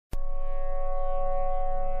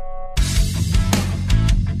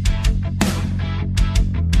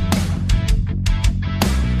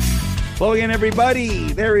Hello again,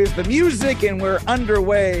 everybody. There is the music, and we're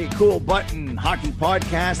underway. Cool Button Hockey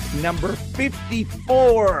Podcast number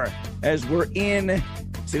 54 as we're in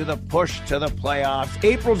to the push to the playoffs.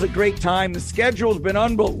 April's a great time. The schedule's been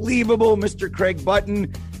unbelievable, Mr. Craig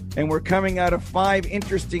Button, and we're coming out of 5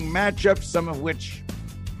 interesting matchups, some of which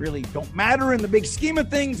really don't matter in the big scheme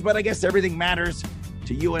of things, but I guess everything matters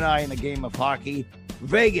to you and I in the game of hockey.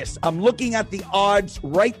 Vegas, I'm looking at the odds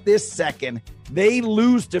right this second. They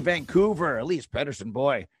lose to Vancouver. Elias Pettersson,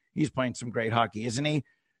 boy, he's playing some great hockey, isn't he?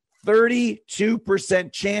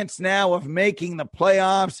 32% chance now of making the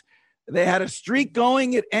playoffs. They had a streak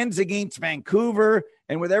going. It ends against Vancouver.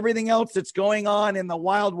 And with everything else that's going on in the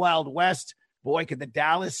wild, wild west, boy, could the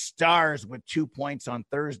Dallas Stars with 2 points on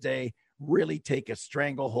Thursday really take a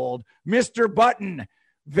stranglehold. Mr. Button,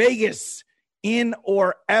 Vegas, in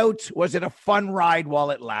or out? Was it a fun ride while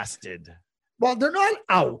it lasted? Well, they're not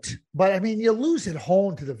out, but I mean, you lose at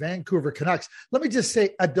home to the Vancouver Canucks. Let me just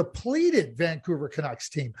say, a depleted Vancouver Canucks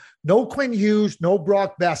team. No Quinn Hughes, no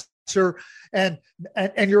Brock Besser, and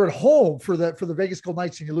you're at home for the Vegas Golden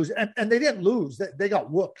Knights, and you lose. And they didn't lose; they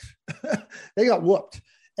got whooped. They got whooped.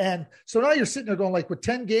 And so now you're sitting there going, like, with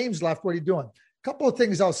 10 games left, what are you doing? A couple of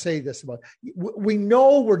things I'll say this about. We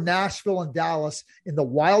know where Nashville and Dallas in the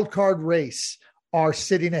wild card race are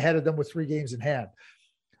sitting ahead of them with 3 games in hand.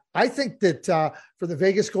 I think that for the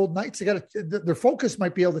Vegas Golden Knights, their focus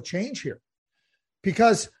might be able to change here,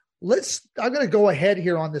 because I'm going to go ahead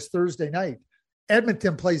here on this Thursday night.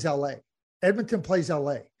 Edmonton plays LA.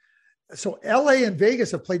 So LA and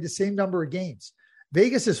Vegas have played the same number of games.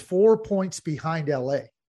 Vegas is 4 points behind LA.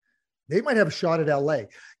 They might have a shot at LA.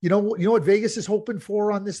 You know what Vegas is hoping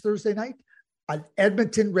for on this Thursday night? An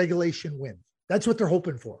Edmonton regulation win. That's what they're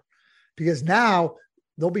hoping for, because now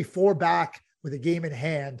they'll be 4 back with a game in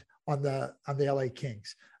hand on the LA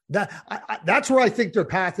Kings. That's where I think their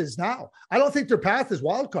path is now. I don't think their path is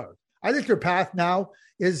wild card. I think their path now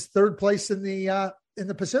is 3rd place in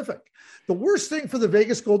the Pacific. The worst thing for the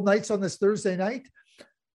Vegas Golden Knights on this Thursday night,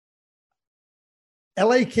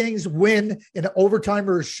 LA Kings win in an overtime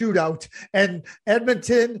or a shootout, and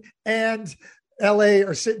Edmonton and LA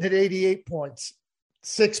are sitting at 88 points.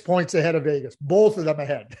 6 points ahead of Vegas, both of them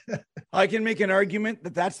ahead. I can make an argument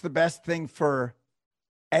that that's the best thing for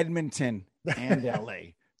Edmonton and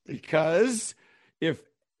LA, because if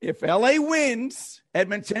LA wins,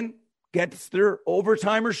 Edmonton gets their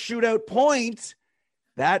overtime or shootout points.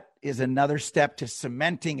 That is another step to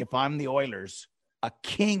cementing, if I'm the Oilers, a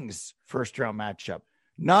Kings first round matchup,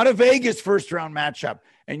 not a Vegas first round matchup.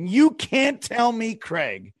 And you can't tell me,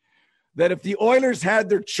 Craig, that if the Oilers had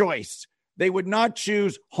their choice, they would not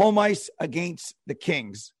choose home ice against the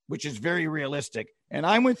Kings, which is very realistic. And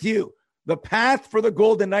I'm with you. The path for the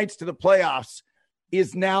Golden Knights to the playoffs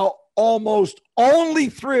is now almost only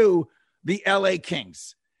through the LA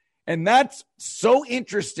Kings. And that's so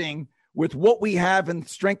interesting with what we have in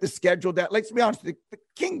strength of schedule. That, let's be honest, the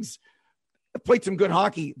Kings played some good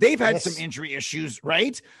hockey. They've had some injury issues,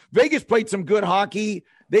 right? Vegas played some good hockey.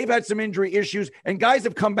 They've had some injury issues. And guys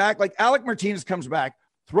have come back. Like Alec Martinez comes back,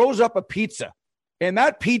 throws up a pizza, and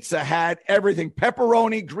that pizza had everything: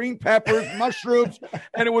 pepperoni, green peppers, mushrooms,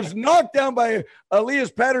 and it was knocked down by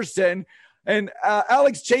Elias Pettersson. And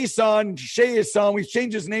Alex Chiasson, we've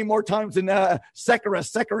changed his name more times than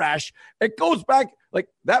Sekarash. It goes back, like,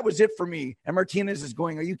 that was it for me. And Martinez is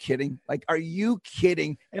going, are you kidding? Like, are you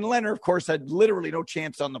kidding? And Leonard, of course, had literally no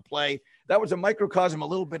chance on the play. That was a microcosm, a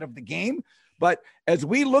little bit of the game. But as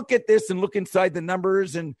we look at this and look inside the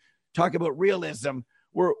numbers and talk about realism,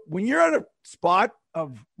 when you're at a spot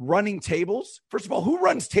of running tables, first of all, who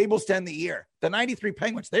runs tables to end the year? The 93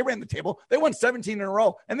 Penguins, they ran the table. They won 17 in a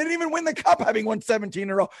row, and they didn't even win the cup having won 17 in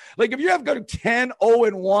a row. Like, if you have got 10,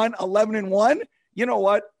 0-1, 11-1, you know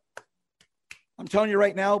what? I'm telling you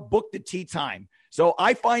right now, book the tea time. So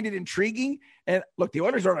I find it intriguing. And look, the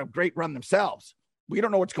Oilers are on a great run themselves. We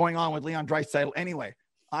don't know what's going on with Leon Draisaitl anyway.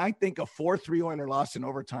 I think a 4-3 Oiler loss in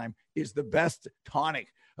overtime is the best tonic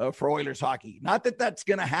for Oilers hockey. Not that that's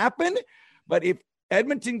going to happen, but if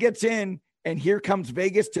Edmonton gets in and here comes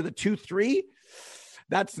Vegas to the 2-3,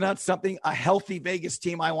 that's not something a healthy Vegas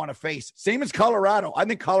team I want to face. Same as Colorado. I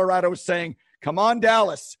think Colorado is saying, come on,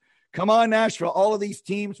 Dallas, come on, Nashville, all of these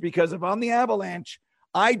teams, because if I'm the Avalanche,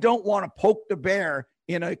 I don't want to poke the bear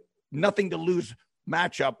in a nothing to lose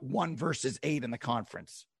matchup 1 versus 8 in the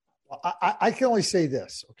conference. I can only say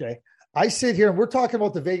this, okay? I sit here and we're talking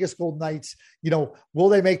about the Vegas Golden Knights. Will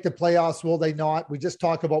they make the playoffs? Will they not? We just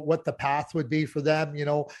talk about what the path would be for them,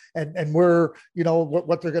 and we're,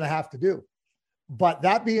 what they're going to have to do. But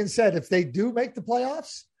that being said, if they do make the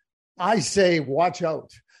playoffs, I say, watch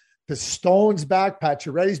out, Stone's back,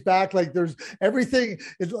 Pacioretty's back. Like there's everything.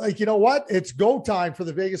 It's like, you know what? It's go time for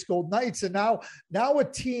the Vegas Golden Knights. And now a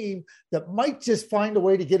team that might just find a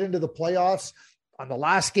way to get into the playoffs on the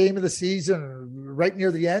last game of the season, right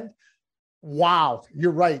near the end. Wow,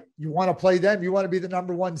 you're right. You want to play them? You want to be the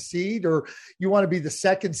number 1 seed, or you want to be the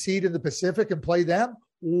 2nd seed in the Pacific and play them?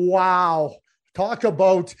 Wow. Talk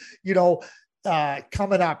about,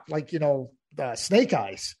 coming up like, snake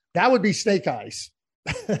eyes. That would be snake eyes.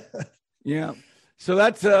 Yeah. So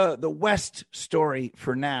that's the West story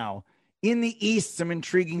for now. In the East, some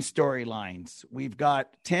intriguing storylines. We've got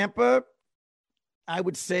Tampa, I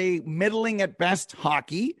would say middling at best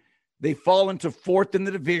hockey. They fall into 4th in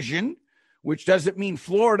the division, which doesn't mean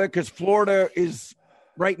Florida, because Florida is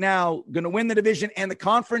right now going to win the division and the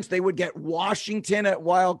conference. They would get Washington at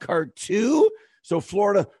wild card 2. So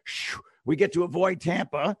Florida, we get to avoid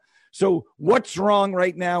Tampa. So what's wrong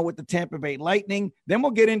right now with the Tampa Bay Lightning? Then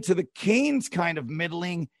we'll get into the Canes kind of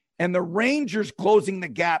middling and the Rangers closing the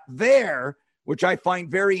gap there, which I find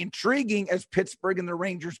very intriguing as Pittsburgh and the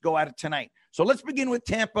Rangers go at it tonight. So let's begin with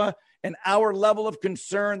Tampa and our level of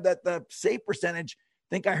concern that the save percentage,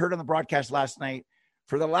 I think I heard on the broadcast last night,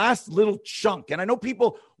 for the last little chunk. And I know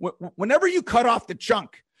people, whenever you cut off the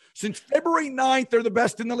chunk, since February 9th, they're the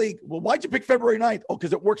best in the league. Well, why'd you pick February 9th? Oh,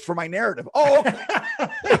 because it works for my narrative. Oh, okay.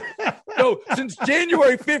 So since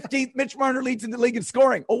January 15th, Mitch Marner leads in the league in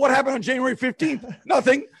scoring. Oh, what happened on January 15th?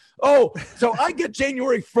 Nothing. Oh, so I get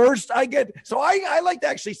January 1st. I like to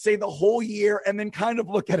actually say the whole year and then kind of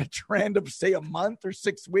look at a trend of, say, a month or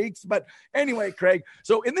 6 weeks. But anyway, Craig,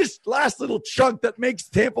 so in this last little chunk that makes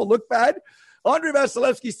Tampa look bad, Andre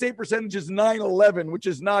Vasilevsky's save percentage is .911, which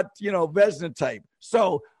is not, Vezina type.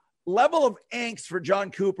 So level of angst for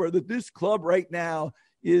John Cooper that this club right now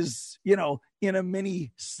is, in a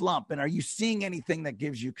mini slump. And are you seeing anything that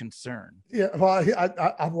gives you concern? Yeah, well,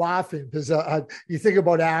 I'm laughing because you think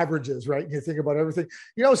about averages, right? And you think about everything.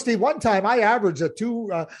 Steve, one time I averaged a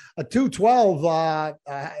 212, not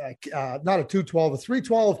a 212, a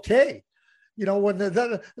 312K. When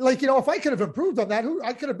if I could have improved on that,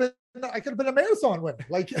 I could have been a marathon winner.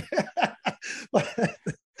 But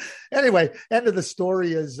anyway, end of the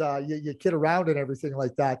story is you kid around and everything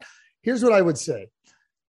like that. Here's what I would say.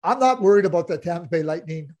 I'm not worried about the Tampa Bay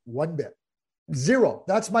Lightning one bit. 0.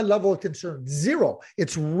 That's my level of concern. 0.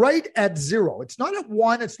 It's right at 0. It's not at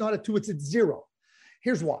 1. It's not at 2. It's at 0.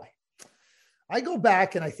 Here's why. I go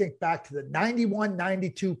back and I think back to the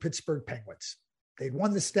 91-92 Pittsburgh Penguins. They'd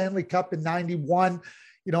won the Stanley Cup in 91.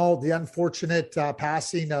 The unfortunate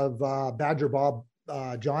passing of Badger Bob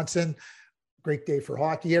Johnson. Great day for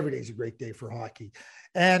hockey. Every day's a great day for hockey.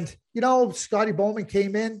 And, Scotty Bowman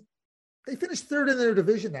came in. They finished 3rd in their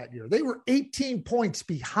division that year. They were 18 points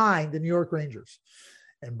behind the New York Rangers.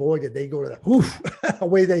 And boy, did they go to the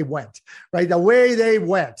away they went, right? The way they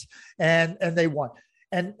went and they won.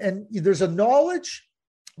 And there's a knowledge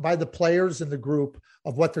by the players in the group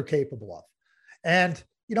of what they're capable of. And,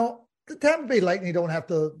 the Tampa Bay Lightning don't have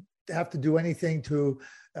to do anything to,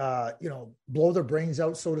 blow their brains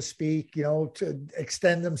out, so to speak, to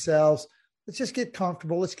extend themselves. Let's just get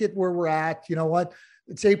comfortable. Let's get where we're at. You know what?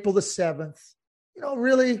 It's April the 7th.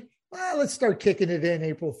 Really, let's start kicking it in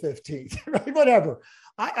April 15th, right? Whatever.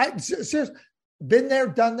 I seriously been there,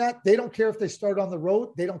 done that. They don't care if they start on the road.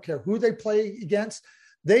 They don't care who they play against.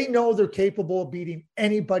 They know they're capable of beating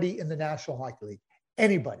anybody in the National Hockey League.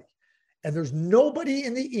 Anybody. And there's nobody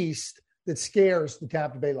in the East that scares the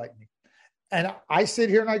Tampa Bay Lightning. And I sit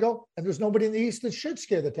here and I go, and there's nobody in the East that should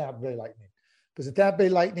scare the Tampa Bay Lightning. Because the Tampa Bay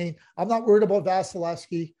Lightning, I'm not worried about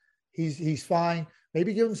Vasilevsky. He's fine.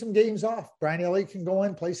 Maybe give him some games off. Brian Elliott can go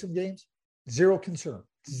in, play some games. Zero concern.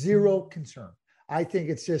 I think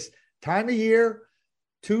it's just time of year,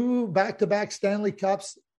 2 back-to-back Stanley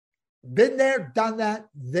Cups. Been there, done that.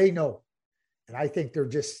 They know. And I think they're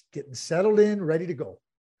just getting settled in, ready to go.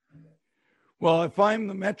 Well, if I'm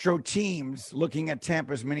the Metro teams looking at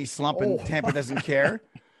Tampa's mini slump and Tampa doesn't care,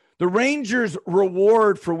 the Rangers'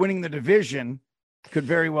 reward for winning the division could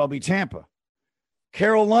very well be Tampa.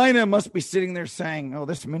 Carolina must be sitting there saying,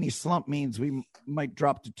 this mini slump means we might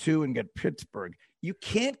drop to 2 and get Pittsburgh. You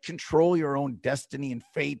can't control your own destiny and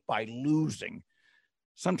fate by losing.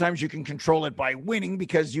 Sometimes you can control it by winning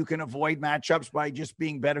because you can avoid matchups by just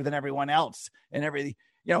being better than everyone else and everything.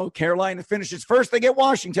 Carolina finishes first. They get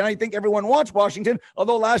Washington. I think everyone wants Washington,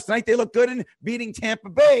 although last night they looked good in beating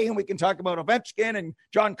Tampa Bay, and we can talk about Ovechkin and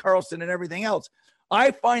John Carlson and everything else.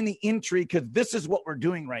 I find the intrigue because this is what we're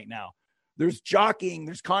doing right now. There's jockeying,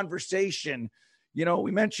 there's conversation.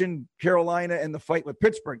 We mentioned Carolina and the fight with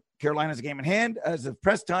Pittsburgh. Carolina's a game in hand as of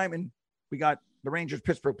press time, and we got the Rangers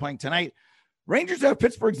Pittsburgh playing tonight. Rangers have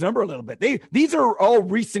Pittsburgh's number a little bit. These are all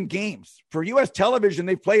recent games. For U.S. television,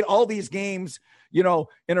 they've played all these games, in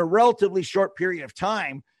a relatively short period of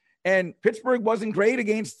time. And Pittsburgh wasn't great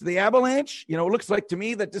against the Avalanche. It looks like to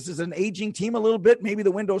me that this is an aging team a little bit. Maybe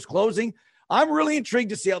the window's closing. I'm really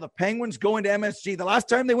intrigued to see how the Penguins go into MSG. The last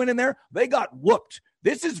time they went in there, they got whooped.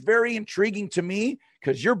 This is very intriguing to me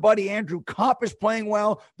because your buddy Andrew Kopp is playing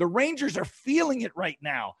well. The Rangers are feeling it right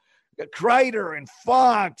now. Kreider and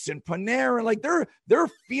Fox and Panarin, they're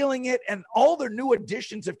feeling it, and all their new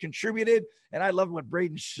additions have contributed. And I love what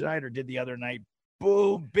Braden Schneider did the other night.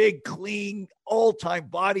 Boom, big, clean, all-time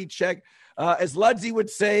body check. As Ludsey would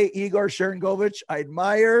say, Igor Sharangovich, I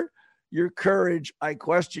admire your courage. I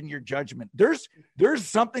question your judgment. There's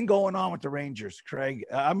something going on with the Rangers, Craig.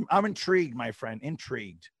 I'm intrigued, my friend,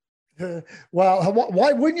 intrigued. Well,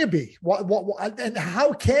 why wouldn't you be? And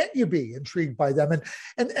how can't you be intrigued by them?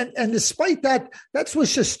 And despite that, that's with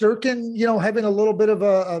Shesterkin, having a little bit of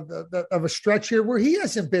a stretch here where he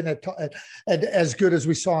hasn't been as good as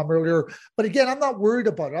we saw him earlier. But again, I'm not worried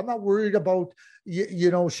about it. I'm not worried about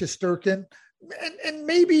Shesterkin. And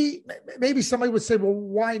maybe somebody would say, well,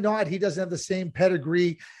 why not? He doesn't have the same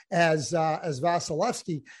pedigree as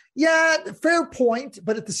Vasilevsky. Yeah, fair point.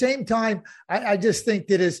 But at the same time, I just think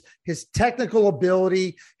that his technical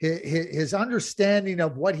ability, his understanding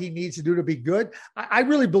of what he needs to do to be good, I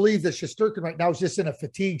really believe that Shesterkin right now is just in a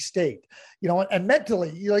fatigue state, and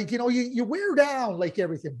mentally, you wear down like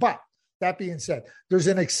everything. But that being said, there's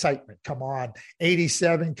an excitement. Come on,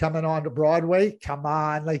 87 coming on to Broadway. Come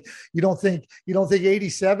on, you don't think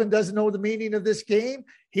 87 doesn't know the meaning of this game?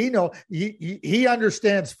 He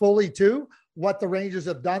understands fully too what the Rangers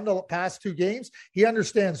have done the past two games. He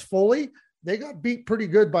understands fully. They got beat pretty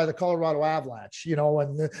good by the Colorado Avalanche,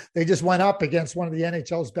 and they just went up against one of the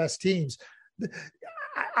NHL's best teams.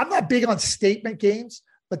 I'm not big on statement games,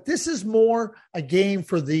 but this is more a game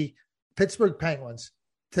for the Pittsburgh Penguins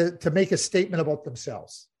to make a statement about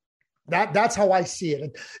themselves. That's how I see it.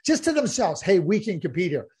 And just to themselves, hey, we can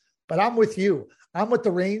compete here. But I'm with you. I'm with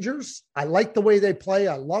the Rangers. I like the way they play.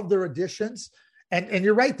 I love their additions. And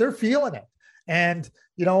you're right, they're feeling it. And,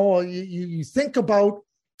 you think about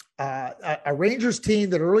a Rangers team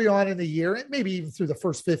that early on in the year, and maybe even through the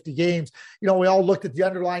first 50 games, we all looked at the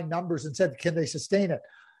underlying numbers and said, can they sustain it?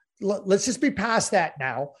 Let's just be past that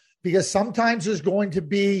now, because sometimes there's going to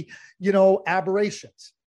be,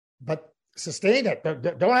 aberrations. But sustain it.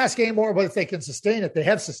 Don't ask anymore about if they can sustain it. They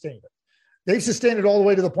have sustained it. They've sustained it all the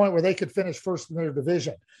way to the point where they could finish first in their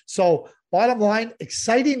division. So bottom line,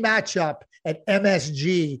 exciting matchup at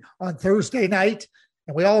MSG on Thursday night.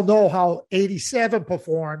 And we all know how 87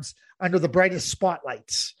 performs under the brightest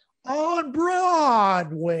spotlights on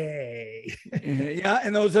Broadway. Yeah,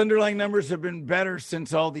 and those underlying numbers have been better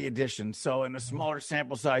since all the additions. So in a smaller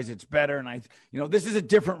sample size, it's better. And this is a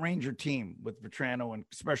different Ranger team with Vetrano and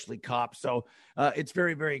especially Kopp. So it's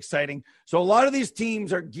very, very exciting. So a lot of these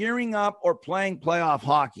teams are gearing up or playing playoff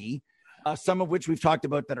hockey, some of which we've talked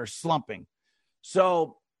about that are slumping.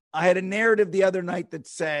 So I had a narrative the other night that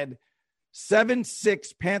said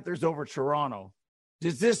 7-6 Panthers over Toronto.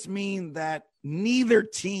 Does this mean that neither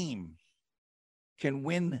team can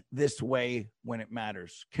win this way when it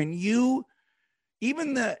matters? Can you,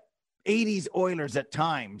 even the 80s Oilers at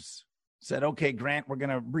times said, okay, Grant, we're going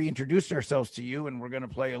to reintroduce ourselves to you and we're going to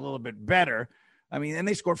play a little bit better. I mean, and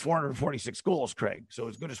they scored 446 goals, Craig. So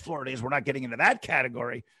as good as Florida is, we're not getting into that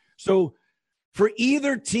category. So for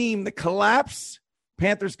either team, the collapse,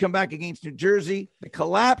 Panthers come back against New Jersey. The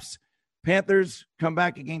collapse, Panthers come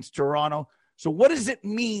back against Toronto. So what does it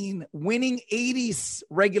mean winning 80s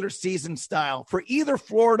regular season style for either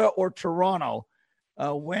Florida or Toronto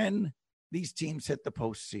when these teams hit the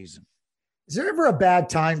postseason? Is there ever a bad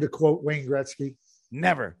time to quote Wayne Gretzky?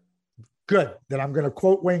 Never. Good. Then I'm going to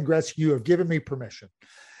quote Wayne Gretzky. You have given me permission.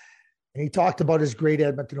 And he talked about his great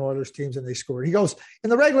Edmonton Oilers teams and they scored. He goes, in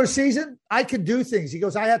the regular season, I could do things. He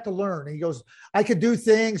goes, I had to learn. He goes, I could do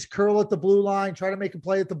things, curl at the blue line, try to make a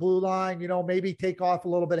play at the blue line, maybe take off a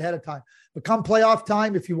little bit ahead of time. But come playoff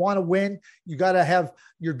time, if you want to win, you got to have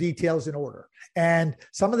your details in order. And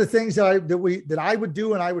some of the things that I would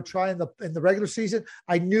do and I would try in the regular season,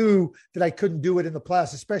 I knew that I couldn't do it in the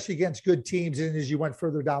playoffs, especially against good teams and as you went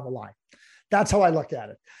further down the line. That's how I look at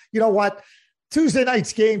it. You know what? Tuesday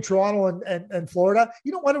night's game, Toronto and Florida.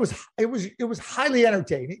 You know what? It was highly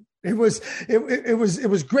entertaining. It was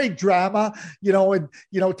great drama.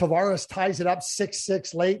 Tavares ties it up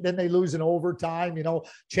 6-6 late. Then they lose in overtime.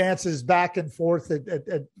 Chances back and forth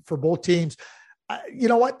for both teams. You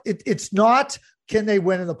know what? It's not can they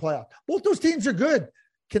win in the playoff. Both those teams are good.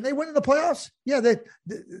 Can they win in the playoffs? Yeah,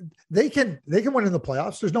 they can win in the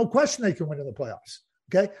playoffs. There's no question they can win in the playoffs.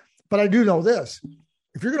 Okay. But I do know this.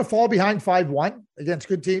 If you're going to fall behind 5-1 against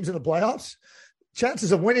good teams in the playoffs,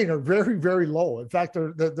 chances of winning are very, very low. In fact,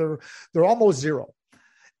 they're almost zero.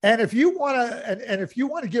 And if you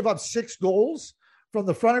want to give up 6 goals from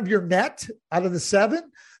the front of your net out of the 7,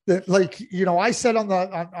 that, like, you know, I said on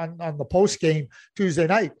the post game Tuesday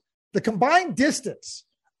night, the combined distance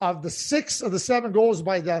of the 6 of the 7 goals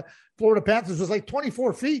by the Florida Panthers was like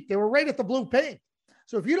 24 feet. They were right at the blue paint.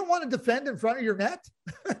 So if you don't want to defend in front of your net,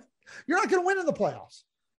 you're not going to win in the playoffs.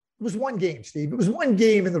 It was one game, Steve. It was one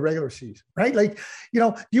game in the regular season, right? Like, you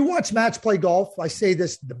know, you watch Match Play Golf. I say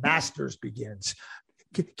this, the Masters begins.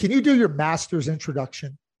 Can you do your Masters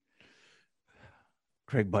introduction?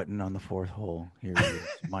 Craig Button on the 4th hole. Here he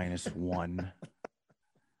is, -1.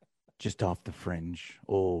 Just off the fringe.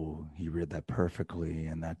 Oh, he read that perfectly,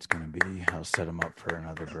 and that's going to be, I'll set him up for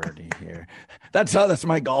another birdie here. That's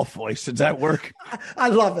my golf voice. Does that work? I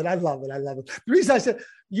love it. The reason I said,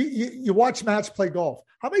 you watch Match Play Golf.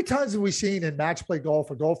 How many times have we seen in Match Play Golf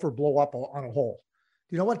a golfer blow up on a hole?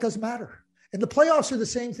 You know what? It doesn't matter. And the playoffs are the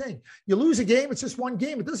same thing. You lose a game, it's just one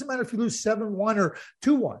game. It doesn't matter if you lose 7-1 or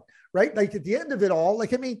 2-1, right? Like, at the end of it all,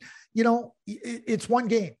 like, I mean, you know, it's one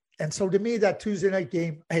game. And so to me, that Tuesday night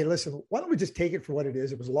game, hey, listen, why don't we just take it for what it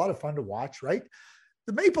is? It was a lot of fun to watch, right?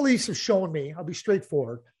 The Maple Leafs have shown me, I'll be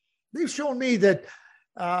straightforward. They've shown me that,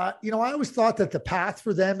 you know, I always thought that the path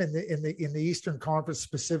for them in the Eastern Conference,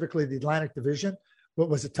 specifically the Atlantic Division,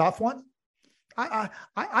 was a tough one.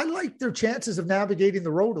 I like their chances of navigating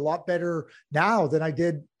the road a lot better now than I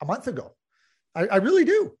did a month ago. I really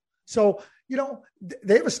do. So, you know,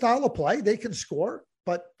 they have a style of play. They can score.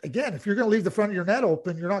 But again, if you're going to leave the front of your net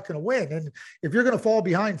open, you're not going to win. And if you're going to fall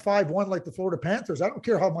behind 5-1 like the Florida Panthers, I don't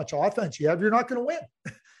care how much offense you have, you're not going to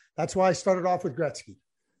win. That's why I started off with Gretzky.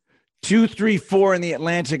 2, 3, 4 in the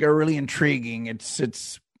Atlantic are really intriguing.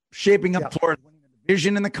 It's shaping up towards winning the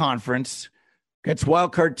division in the conference. Gets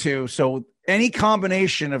wild card 2. So any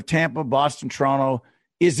combination of Tampa, Boston, Toronto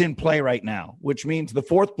is in play right now, which means the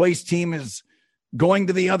 4th place team is going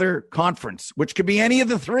to the other conference, which could be any of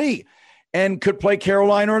the 3. And could play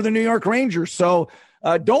Carolina or the New York Rangers. So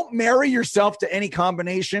don't marry yourself to any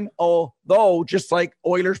combination, although just like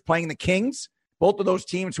Oilers playing the Kings, both of those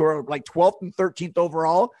teams who are like 12th and 13th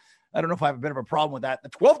overall, I don't know if I have a bit of a problem with that. The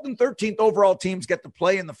 12th and 13th overall teams get to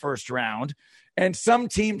play in the first round. And some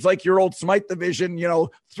teams like your old Smythe division, you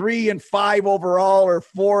know, 3 and 5 overall or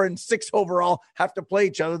 4 and 6 overall have to play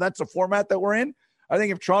each other. That's the format that we're in. I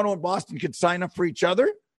think if Toronto and Boston could sign up for each other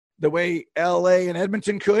the way LA and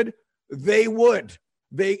Edmonton could, they would.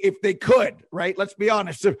 If they could, right? Let's be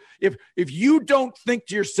honest. If you don't think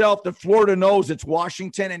to yourself that Florida knows it's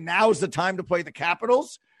Washington and now's the time to play the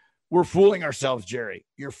Capitals, we're fooling ourselves, Jerry.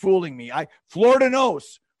 You're fooling me. Florida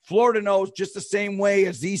knows just the same way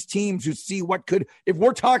as these teams who see what could. If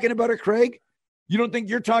we're talking about it, Craig, you don't think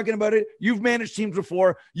you're talking about it? You've managed teams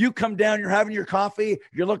before. You come down, you're having your coffee,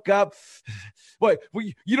 you look up. But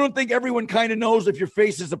you don't think everyone kind of knows if your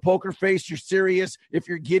face is a poker face, you're serious, if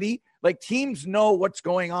you're giddy? Like, teams know what's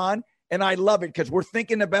going on, and I love it because we're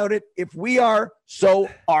thinking about it. If we are, so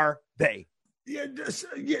are they. Yeah,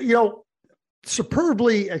 you know,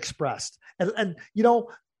 superbly expressed. And you know,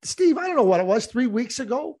 Steve, I don't know what it was, 3 weeks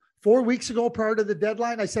ago, 4 weeks ago, prior to the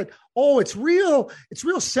deadline, I said, oh, it's real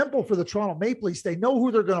simple for the Toronto Maple Leafs. They know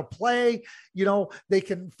who they're going to play. You know, they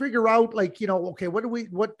can figure out, like, you know, okay, what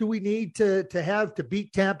do we need to have to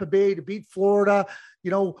beat Tampa Bay, to beat Florida?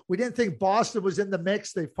 You know, we didn't think Boston was in the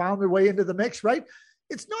mix. They found their way into the mix, right?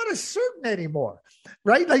 It's not as certain anymore,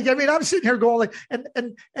 right? Like, I mean, I'm sitting here going like,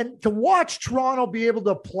 and to watch Toronto be able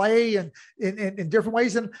to play in different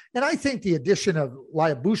ways. And I think the addition of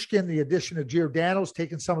Lyubushkin, the addition of Giordano's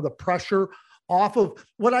taken some of the pressure off of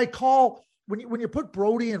what I call, when you put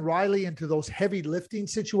Brody and Riley into those heavy lifting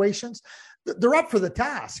situations, they're up for the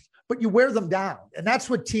task, but you wear them down. And that's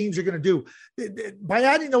what teams are going to do. By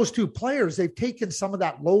adding those 2 players, they've taken some of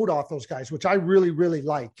that load off those guys, which I really, really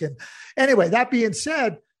like. And anyway, that being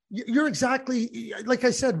said, you're exactly, like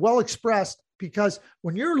I said, well expressed, because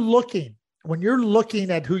when you're looking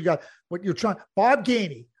at who you got, what you're trying, Bob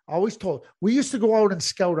Gainey always told, we used to go out and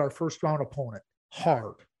scout our first round opponent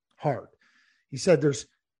hard. He said, there's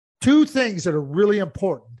 2 things that are really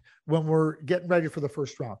important when we're getting ready for the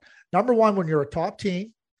first round. Number one, when you're a top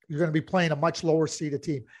team, you're going to be playing a much lower seeded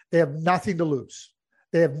team. They have nothing to lose.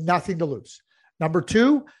 Number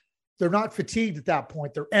 2, they're not fatigued at that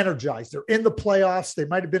point. They're energized. They're in the playoffs. They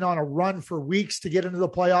might have been on a run for weeks to get into the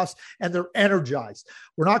playoffs, and they're energized.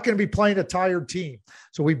 We're not going to be playing a tired team.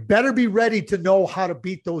 So we better be ready to know how to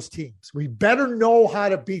beat those teams. We better know how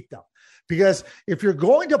to beat them. Because if you're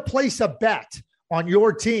going to place a bet on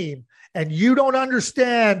your team and you don't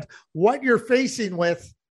understand what you're facing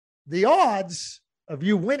with, the odds of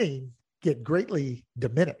you winning get greatly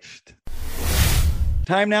diminished.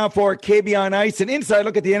 Time now for KB on Ice, an inside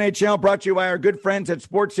look at the NHL, brought to you by our good friends at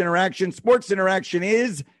Sports Interaction. Sports Interaction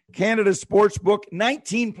is Canada's sports book.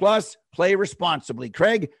 19 plus, play responsibly.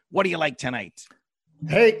 Craig, what do you like tonight?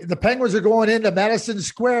 Hey, the Penguins are going into Madison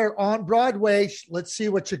Square on Broadway. Let's see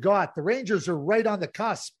what you got. The Rangers are right on the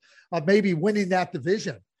cusp of maybe winning that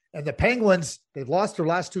division. And the Penguins, they've lost their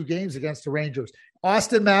last 2 games against the Rangers.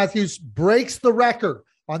 Austin Matthews breaks the record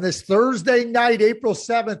on this Thursday night, April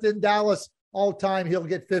 7th in Dallas. All time, he'll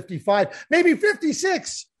get 55, maybe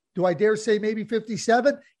 56. Do I dare say maybe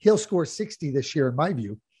 57? He'll score 60 this year, in my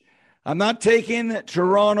view. I'm not taking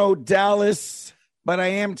Toronto, Dallas, but I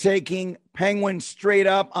am taking Penguins straight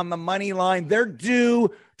up on the money line. They're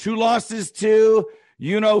due 2 losses to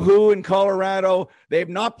you-know-who in Colorado. They've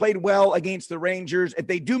not played well against the Rangers. If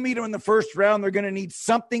they do meet them in the first round, they're going to need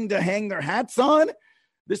something to hang their hats on.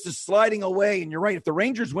 This is sliding away, and you're right. If the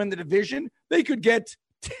Rangers win the division, they could get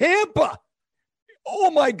Tampa.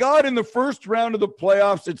 Oh, my God, in the first round of the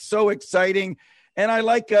playoffs. It's so exciting. And I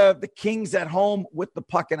like the Kings at home with the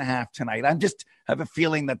puck and a half tonight. I just have a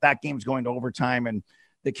feeling that game's going to overtime, and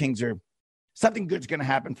the Kings are – something good's going to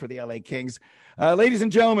happen for the LA Kings. Ladies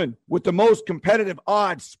and gentlemen, with the most competitive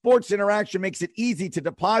odds, Sports Interaction makes it easy to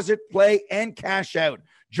deposit, play, and cash out.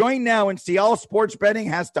 Join now and see all sports betting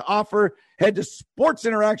has to offer. Head to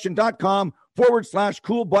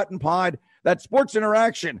sportsinteraction.com/coolbuttonpod. That's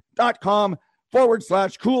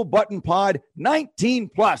sportsinteraction.com/coolbuttonpod. 19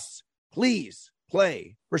 plus. Please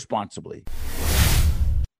play responsibly.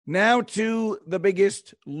 Now to the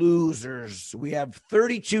biggest losers. We have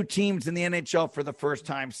 32 teams in the NHL for the first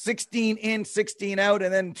time. 16 in, 16 out,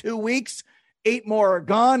 and then 2 weeks. 8 more are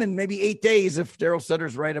gone, and maybe 8 days if Daryl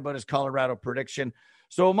Sutter's right about his Colorado prediction.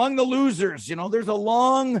 So among the losers, there's a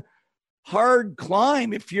long, hard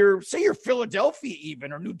climb. If you're Philadelphia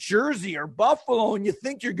even, or New Jersey or Buffalo, and you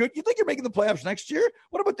think you're good, you think you're making the playoffs next year?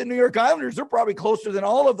 What about the New York Islanders? They're probably closer than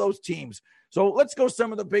all of those teams. So let's go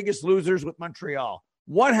some of the biggest losers with Montreal.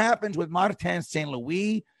 What happens with Martin St.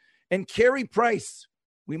 Louis and Carey Price?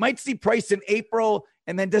 We might see Price in April,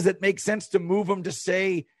 and then does it make sense to move him to,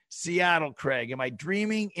 say, Seattle, Craig? Am I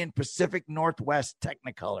dreaming in Pacific Northwest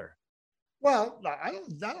Technicolor? Well, I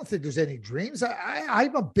don't think there's any dreams.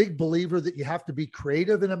 I'm a big believer that you have to be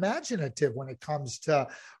creative and imaginative when it comes to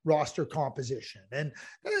roster composition. And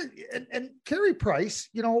Carey Price,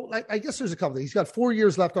 I guess there's a couple. He's got 4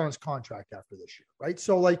 years left on his contract after this year, right?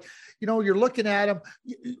 So, you're looking at him.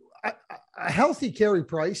 A healthy Carey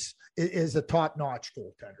Price is a top-notch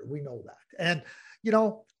goaltender. We know that. And,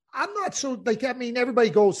 I'm not so everybody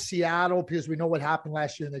goes Seattle because we know what happened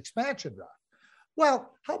last year in the expansion draft.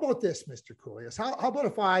 Well, how about this, Mr. Coolius? How about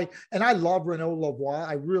if I love Renaud Lavoie.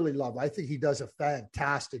 I really love him. I think he does a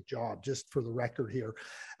fantastic job, just for the record here.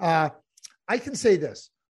 I can say this.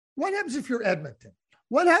 What happens if you're Edmonton?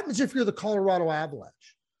 What happens if you're the Colorado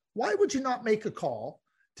Avalanche? Why would you not make a call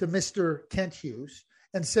to Mr. Kent Hughes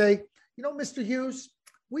and say, Mr. Hughes,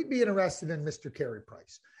 we'd be interested in Mr. Carey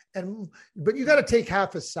Price. But you got to take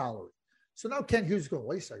half his salary. So now Kent Hughes goes,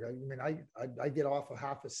 wait a second. I get off of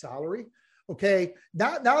half his salary. Okay,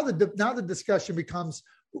 now the discussion becomes,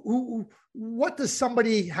 what does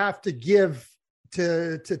somebody have to give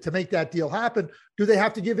to make that deal happen? Do they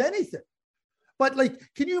have to give anything? But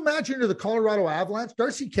can you imagine the Colorado Avalanche?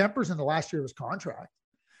 Darcy Kemper's in the last year of his contract,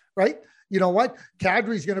 right? You know what?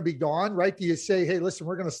 Kadri's going to be gone, right? Do you say, hey, listen,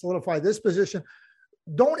 we're going to solidify this position?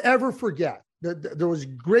 Don't ever forget that there was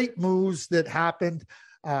great moves that happened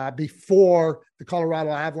before the Colorado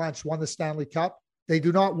Avalanche won the Stanley Cup. They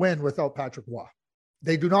do not win without Patrick Roy.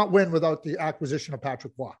 They do not win without the acquisition of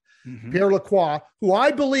Patrick Roy. Mm-hmm. Pierre Lacroix, who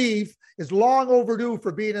I believe is long overdue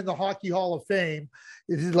for being in the Hockey Hall of Fame.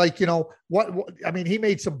 It is he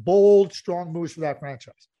made some bold, strong moves for that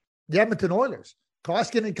franchise. The Edmonton Oilers,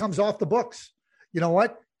 Koskinen comes off the books. You know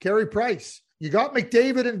what? Carey Price. You got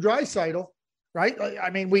McDavid and Draisaitl, right?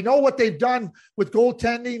 We know what they've done with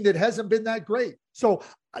goaltending that hasn't been that great. So,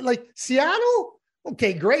 Seattle,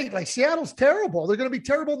 okay, great. Seattle's terrible. They're going to be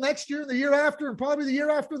terrible next year and the year after and probably the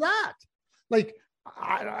year after that.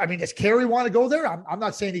 Does Carey want to go there? I'm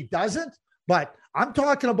not saying he doesn't, but I'm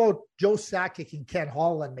talking about Joe Sakic and Ken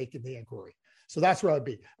Holland making the inquiry. So that's where I'd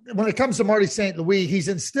be. When it comes to Marty St. Louis, he's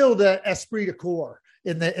instilled an esprit de corps.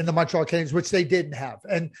 in the Montreal Canadiens, which they didn't have.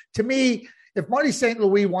 And to me, if Marty St.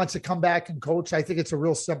 Louis wants to come back and coach, I think it's a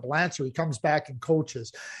real simple answer. He comes back and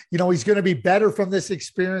coaches. He's going to be better from this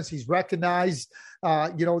experience. He's recognized,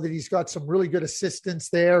 that he's got some really good assistants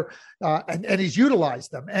there, and he's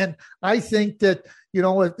utilized them. And I think that,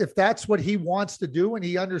 if that's what he wants to do and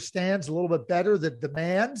he understands a little bit better the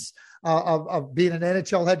demands of being an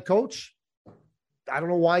NHL head coach, I don't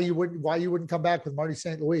know why you wouldn't come back with Marty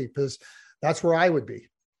St. Louis, because that's where I would be.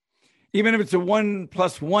 Even if it's a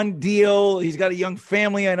 1+1 deal, he's got a young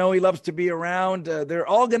family. I know he loves to be around. They're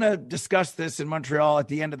all going to discuss this in Montreal at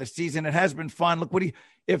the end of the season. It has been fun. Look what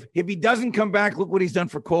if he doesn't come back, look what he's done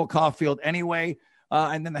for Cole Caulfield anyway.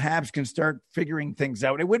 And then the Habs can start figuring things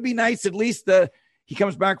out. It would be nice at least he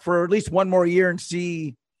comes back for at least one more year and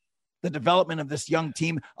see the development of this young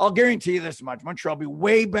team. I'll guarantee you this much: Montreal will be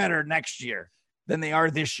way better next year than they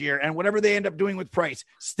are this year. And whatever they end up doing with Price,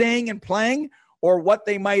 staying and playing, or what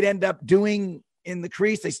they might end up doing in the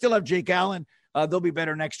crease, they still have Jake Allen. They'll be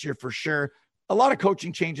better next year for sure. A lot of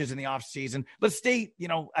coaching changes in the offseason. Let's stay,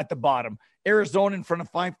 at the bottom. Arizona in front of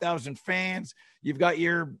 5,000 fans. You've got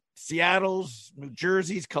your Seattle's, New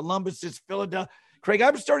Jersey's, Columbus's, Philadelphia. Craig,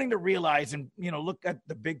 I'm starting to realize and, look at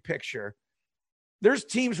the big picture. There's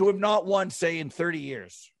teams who have not won, say, in 30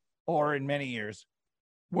 years or in many years.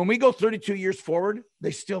 When we go 32 years forward,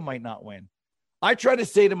 they still might not win. I try to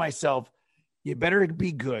say to myself, you better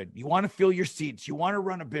be good. You want to fill your seats. You want to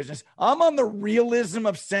run a business. I'm on the realism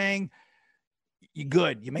of saying, you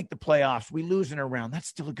good. You make the playoffs. We lose in a round. That's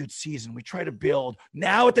still a good season. We try to build.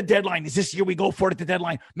 Now at the deadline, is this year we go for it at the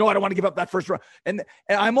deadline? No, I don't want to give up that first round. And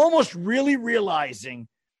I'm almost really realizing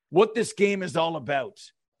what this game is all about.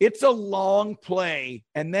 It's a long play,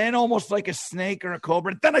 and then almost like a snake or a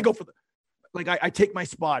cobra. Then I go for I take my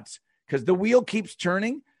spots because the wheel keeps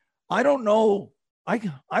turning. I don't know. I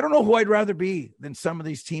don't know who I'd rather be than some of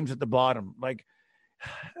these teams at the bottom.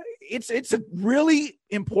 It's a really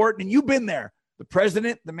important, and you've been there, the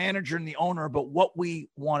president, the manager, and the owner, about what we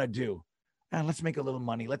want to do. And let's make a little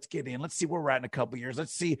money. Let's get in. Let's see where we're at in a couple of years.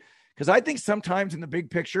 Let's see. Because I think sometimes in the big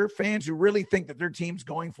picture, fans who really think that their team's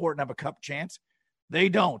going for it and have a cup chance, they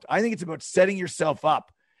don't. I think it's about setting yourself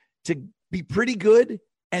up to be pretty good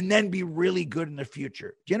and then be really good in the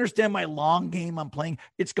future. Do you understand my long game I'm playing?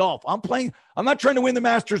 It's golf. I'm not trying to win the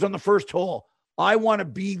Masters on the first hole. I want to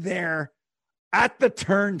be there at the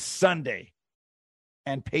turn Sunday.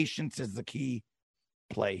 And patience is the key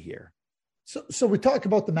play here. So we talk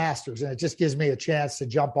about the Masters, and it just gives me a chance to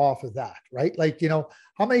jump off of that, right?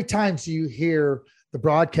 How many times do you hear the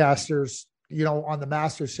broadcasters, on the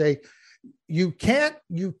Masters say, you can't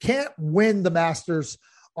win the Masters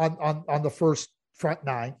on the first front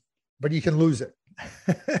nine, but you can lose it,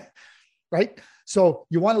 right? So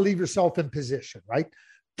you want to leave yourself in position, right?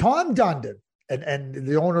 Tom Dundon and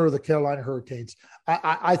the owner of the Carolina Hurricanes,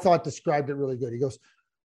 I thought described it really good. He goes,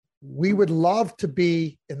 we would love to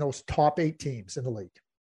be in those top 8 teams in the league.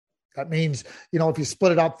 That means, if you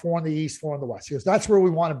split it up, 4 in the East, 4 in the West. He goes, that's where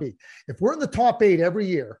we want to be. If we're in the top 8 every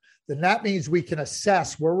year, then that means we can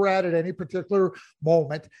assess where we're at any particular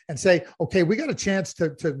moment and say, okay, we got a chance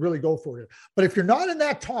to really go for it. But if you're not in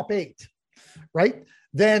that top 8, right,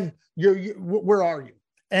 then where are you?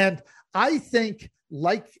 And I think,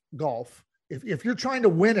 like golf, if you're trying to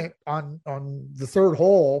win it on the third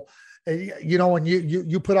hole, and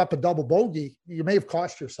you put up a double bogey, you may have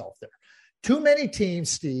cost yourself there. Too many teams,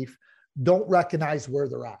 Steve, don't recognize where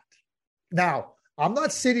they're at. Now, I'm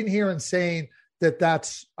not sitting here and saying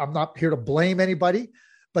I'm not here to blame anybody,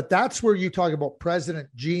 but that's where you talk about president,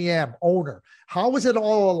 GM, owner. How is it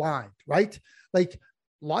all aligned, right?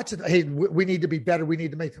 Lots of, hey, we need to be better. We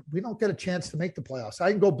don't get a chance to make the playoffs. I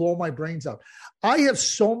can go blow my brains out. I have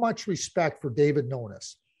so much respect for David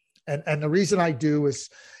Nonis. And the reason I do is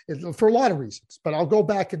for a lot of reasons, but I'll go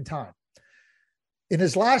back in time. In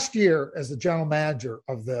his last year as the general manager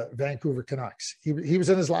of the Vancouver Canucks, he was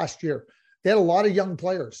in his last year. They had a lot of young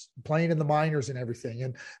players playing in the minors and everything.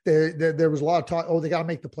 And there was a lot of talk, they got to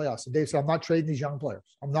make the playoffs. And Dave said, I'm not trading these young players.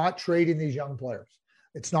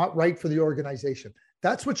 It's not right for the organization.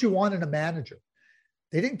 That's what you want in a manager.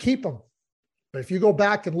 They didn't keep him. But if you go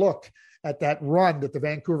back and look at that run that the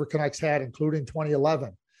Vancouver Canucks had, including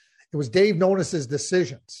 2011, it was Dave Nonis's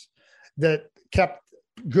decisions that kept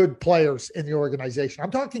good players in the organization. I'm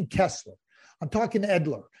talking Kessler. I'm talking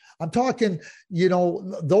Edler. I'm talking,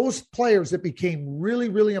 those players that became really,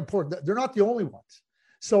 really important. They're not the only ones.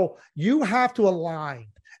 So you have to align.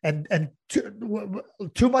 And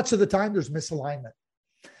too much of the time there's misalignment.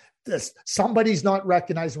 somebody's not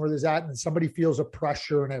recognizing where there's at, and somebody feels a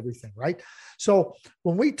pressure and everything, right? So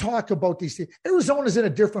when we talk about these things, Arizona's in a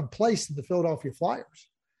different place than the Philadelphia Flyers.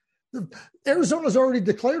 Arizona's already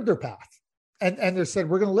declared their path, and they said,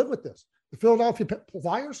 we're going to live with this. The Philadelphia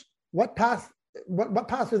Flyers, what path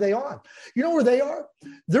are they on? You know where they are?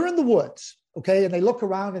 They're in the woods, okay? And they look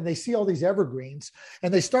around and they see all these evergreens,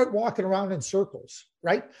 and they start walking around in circles,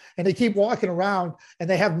 right? And they keep walking around, and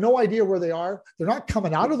they have no idea where they are. They're not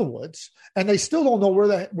coming out of the woods, and they still don't know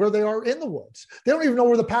where they are in the woods. They don't even know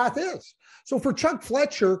where the path is. So for Chuck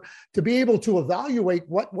Fletcher to be able to evaluate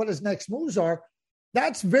what his next moves are,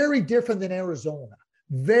 that's very different than Arizona.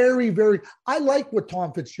 Very, very. I like what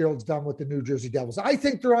Tom Fitzgerald's done with the New Jersey Devils. I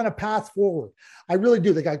think they're on a path forward. I really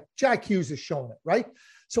do. The guy, Jack Hughes, has shown it, right?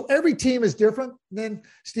 So every team is different. And then,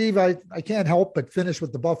 Steve, I can't help but finish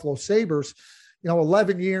with the Buffalo Sabres.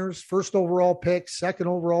 11 years, first overall picks, second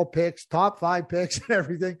overall picks, top 5 picks and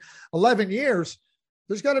everything. 11 years,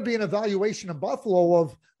 there's got to be an evaluation in Buffalo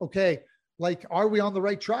of, okay, like, are we on the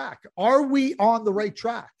right track? Are we on the right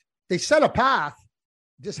track? They set a path,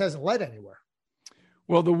 just hasn't led anywhere.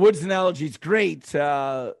 Well, the woods analogy is great.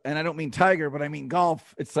 And I don't mean Tiger, but I mean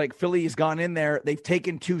golf. It's like Philly has gone in there. They've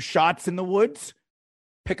taken 2 shots in the woods.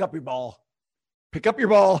 Pick up your ball. Pick up your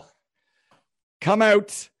ball. Come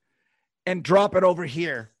out and drop it over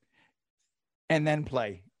here. And then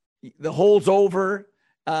play. The hole's over.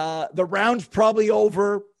 The round's probably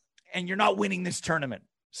over. And you're not winning this tournament.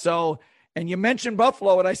 So, and you mentioned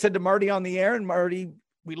Buffalo. And I said to Marty on the air, and Marty,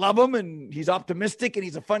 we love him, and he's optimistic, and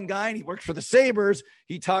he's a fun guy, and he works for the Sabres.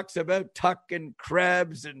 He talks about Tuck and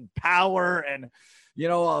Krebs and power and,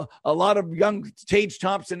 a lot of young Tage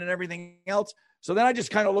Thompson and everything else. So then I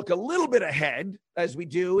just kind of look a little bit ahead, as we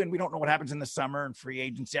do, and we don't know what happens in the summer and free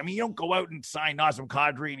agency. I mean, you don't go out and sign Nazem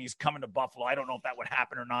Kadri, and he's coming to Buffalo. I don't know if that would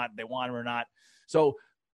happen or not. They want him or not. So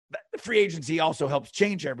the free agency also helps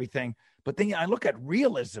change everything. But then I look at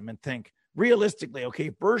realism and think, realistically, okay,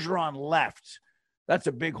 if Bergeron left, that's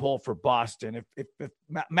a big hole for Boston. If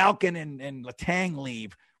Malkin and Letang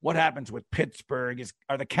leave, what happens with Pittsburgh?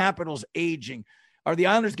 Are the Capitals aging? Are the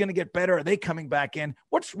Islanders going to get better? Are they coming back in?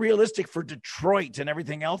 What's realistic for Detroit and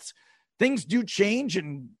everything else? Things do change,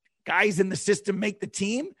 and guys in the system make the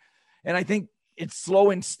team. And I think it's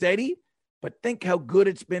slow and steady. But think how good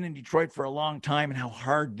it's been in Detroit for a long time and how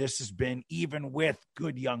hard this has been, even with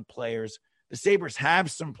good young players. The Sabres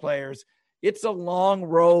have some players. It's a long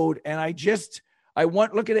road, and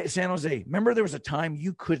look at it, San Jose. Remember, there was a time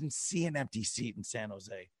you couldn't see an empty seat in San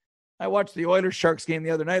Jose. I watched the Oilers Sharks game the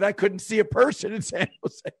other night. I couldn't see a person in San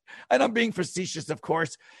Jose. And I'm being facetious, of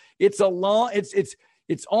course. It's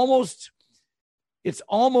almost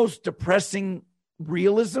depressing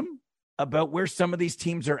realism about where some of these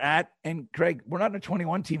teams are at. And Craig, we're not in a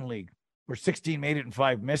 21-team league. We're 16 made it and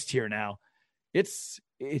 5 missed here now.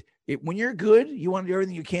 When you're good, you want to do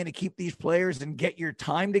everything you can to keep these players and get your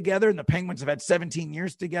time together. And the Penguins have had 17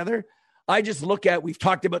 years together. I just look at, we've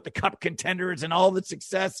talked about the cup contenders and all the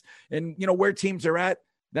success and, where teams are at.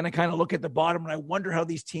 Then I kind of look at the bottom and I wonder how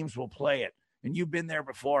these teams will play it. And you've been there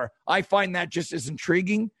before. I find that just as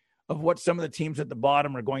intriguing of what some of the teams at the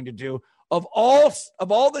bottom are going to do. Of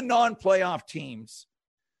all the non-playoff teams,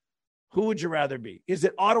 who would you rather be? Is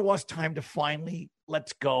it Ottawa's time to finally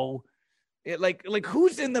let's go? Like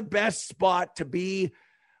who's in the best spot to be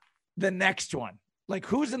the next one? Like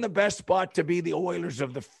who's in the best spot to be the Oilers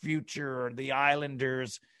of the future or the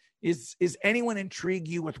Islanders? Is anyone intrigue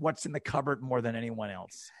you with what's in the cupboard more than anyone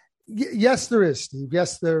else? Yes, there is, Steve.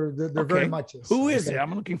 Yes, there very much is. Who is it?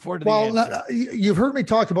 I'm looking forward to the answer. You've heard me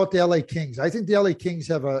talk about the LA Kings. I think the LA Kings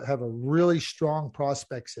have a really strong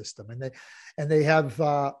prospect system, and they have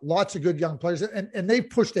lots of good young players, and they've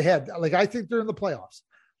pushed ahead. Like I think they're in the playoffs.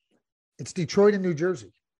 It's Detroit and New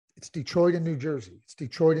Jersey. It's Detroit and New Jersey. It's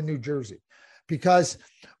Detroit and New Jersey. Because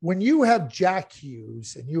when you have Jack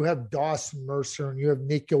Hughes and you have Dawson Mercer and you have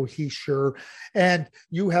Nico Hischier and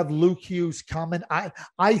you have Luke Hughes coming, I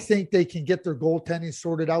think they can get their goaltending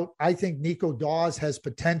sorted out. I think Nico Dawes has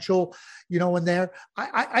potential, in there.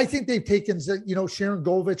 I think they've taken, Sharon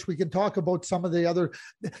Govich. We can talk about some of the other.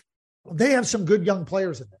 They have some good young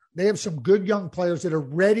players in there. They have some good young players that are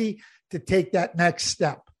ready to take that next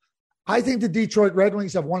step. I think the Detroit Red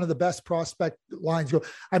Wings have one of the best prospect lines.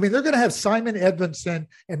 I mean, they're going to have Simon Edvinsson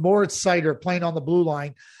and Moritz Seider playing on the blue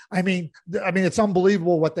line. I mean, it's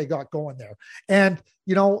unbelievable what they got going there. And,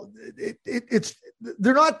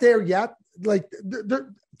 they're not there yet. Like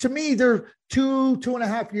to me, they're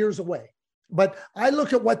 2.5 years away. But I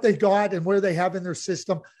look at what they got and where they have in their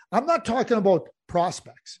system. I'm not talking about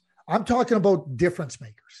prospects. I'm talking about difference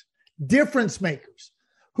makers. Difference makers.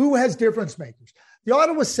 Who has difference makers? The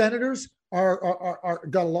Ottawa Senators are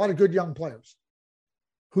got a lot of good young players.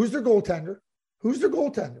 Who's their goaltender?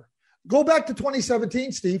 Go back to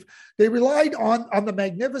 2017, Steve. They relied on the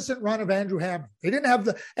magnificent run of Andrew Hammond. They didn't have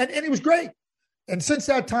and he was great. And since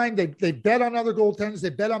that time, they bet on other goaltenders. They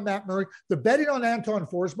bet on Matt Murray. They're betting on Anton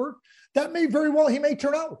Forsberg. That may very well, he may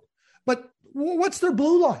turn out. But what's their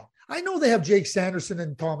blue line? I know they have Jake Sanderson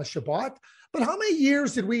and Thomas Chabot, but how many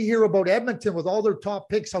years did we hear about Edmonton with all their top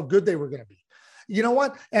picks, how good they were going to be? You know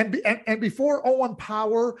what? And before Owen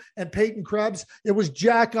Power and Peyton Krebs, it was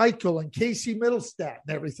Jack Eichel and Casey Middlestat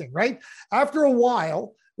and everything, right? After a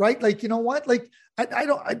while, right? Like, you know what? Like, I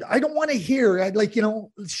don't want to hear,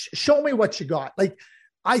 show me what you got. Like,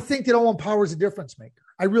 I think that Owen Power is a difference maker.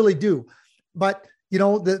 I really do. But,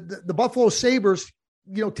 the Buffalo Sabres,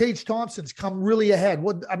 Tage Thompson's come really ahead.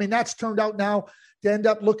 That's turned out now to end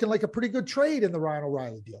up looking like a pretty good trade in the Ryan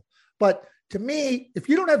O'Reilly deal. But to me, if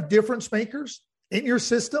you don't have difference makers in your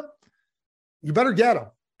system, you better get them,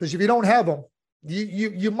 because if you don't have them,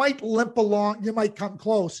 you might limp along, you might come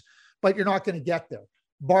close, but you're not going to get there.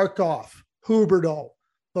 Barkov, Huberdeau,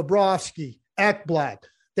 Bobrovsky, Ekblad.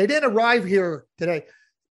 They didn't arrive here today.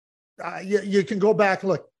 You can go back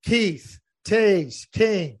and look. Keith, Taves,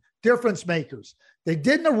 Kane, difference makers. They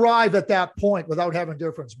didn't arrive at that point without having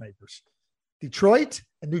difference makers. Detroit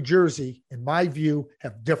and New Jersey, in my view,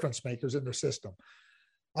 have difference makers in their system.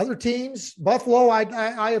 Other teams, Buffalo,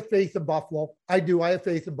 I have faith in Buffalo. I do. I have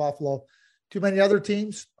faith in Buffalo. Too many other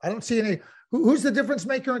teams, I don't see any. Who's the difference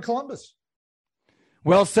maker in Columbus?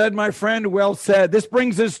 Well said, my friend. Well said. This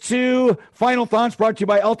brings us to final thoughts brought to you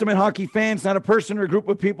by Ultimate Hockey Fans, not a person or a group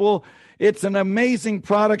of people. It's an amazing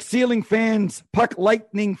product. Ceiling fans, puck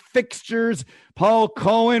lightning fixtures. Paul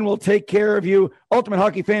Cohen will take care of you.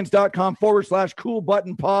 UltimateHockeyFans.com/cool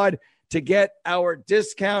button pod to get our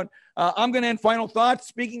discount. I'm going to end final thoughts.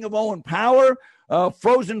 Speaking of Owen Power,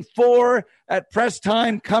 Frozen 4 at press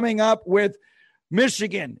time coming up with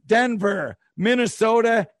Michigan, Denver,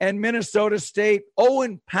 Minnesota, and Minnesota State.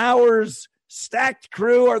 Owen Power's stacked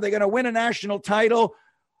crew. Are they going to win a national title?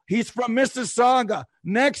 He's from Mississauga.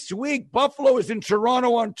 Next week, Buffalo is in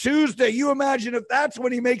Toronto on Tuesday. You imagine if that's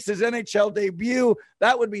when he makes his NHL debut.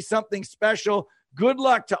 That would be something special. Good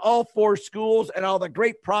luck to all four schools and all the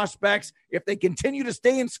great prospects if they continue to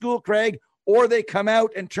stay in school, Craig, or they come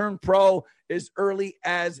out and turn pro as early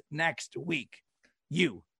as next week.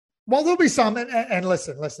 Well, there'll be some, and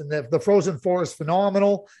listen, the Frozen Four is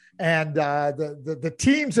phenomenal, and the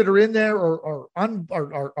teams that are in there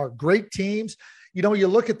are great teams. You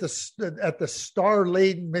look at the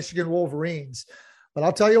star-laden Michigan Wolverines, but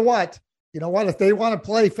I'll tell you what, if they want to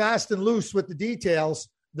play fast and loose with the details,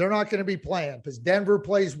 they're not going to be playing, because Denver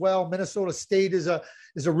plays well. Minnesota State is a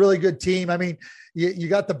really good team. I mean, you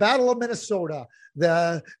got the Battle of Minnesota,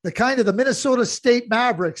 the kind of the Minnesota State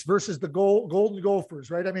Mavericks versus the Golden Gophers,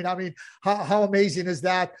 right? I mean, how amazing is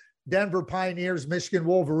that? Denver Pioneers, Michigan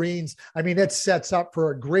Wolverines. I mean, it sets up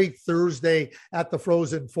for a great Thursday at the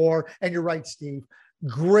Frozen Four. And you're right, Steve.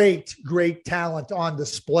 Great talent on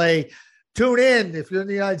display. Tune in if you're in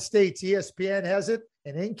the United States. ESPN has it,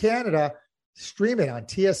 and in Canada, stream it on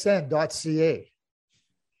tsn.ca.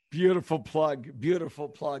 Beautiful plug.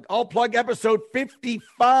 All Plug episode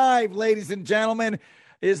 55, ladies and gentlemen,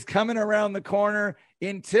 is coming around the corner.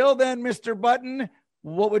 Until then, Mr. Button,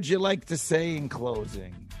 what would you like to say in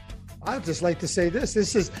closing? I'd just like to say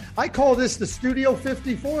this. I call this the Studio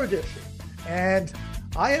 54 edition. And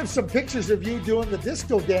I have some pictures of you doing the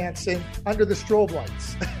disco dancing under the strobe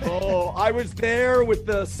lights. Oh, I was there with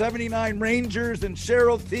the 79 Rangers and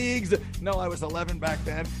Cheryl Teagues. No, I was 11 back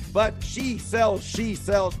then. But She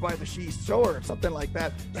Sells by the She Store, or something like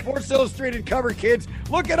that. Sports Illustrated cover, kids.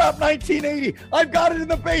 Look it up, 1980. I've got it in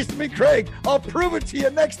the basement, Craig. I'll prove it to you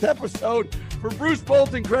next episode. For Bruce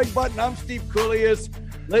Bolton, Craig Button, I'm Steve Coolius.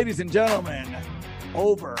 Ladies and gentlemen,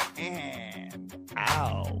 over and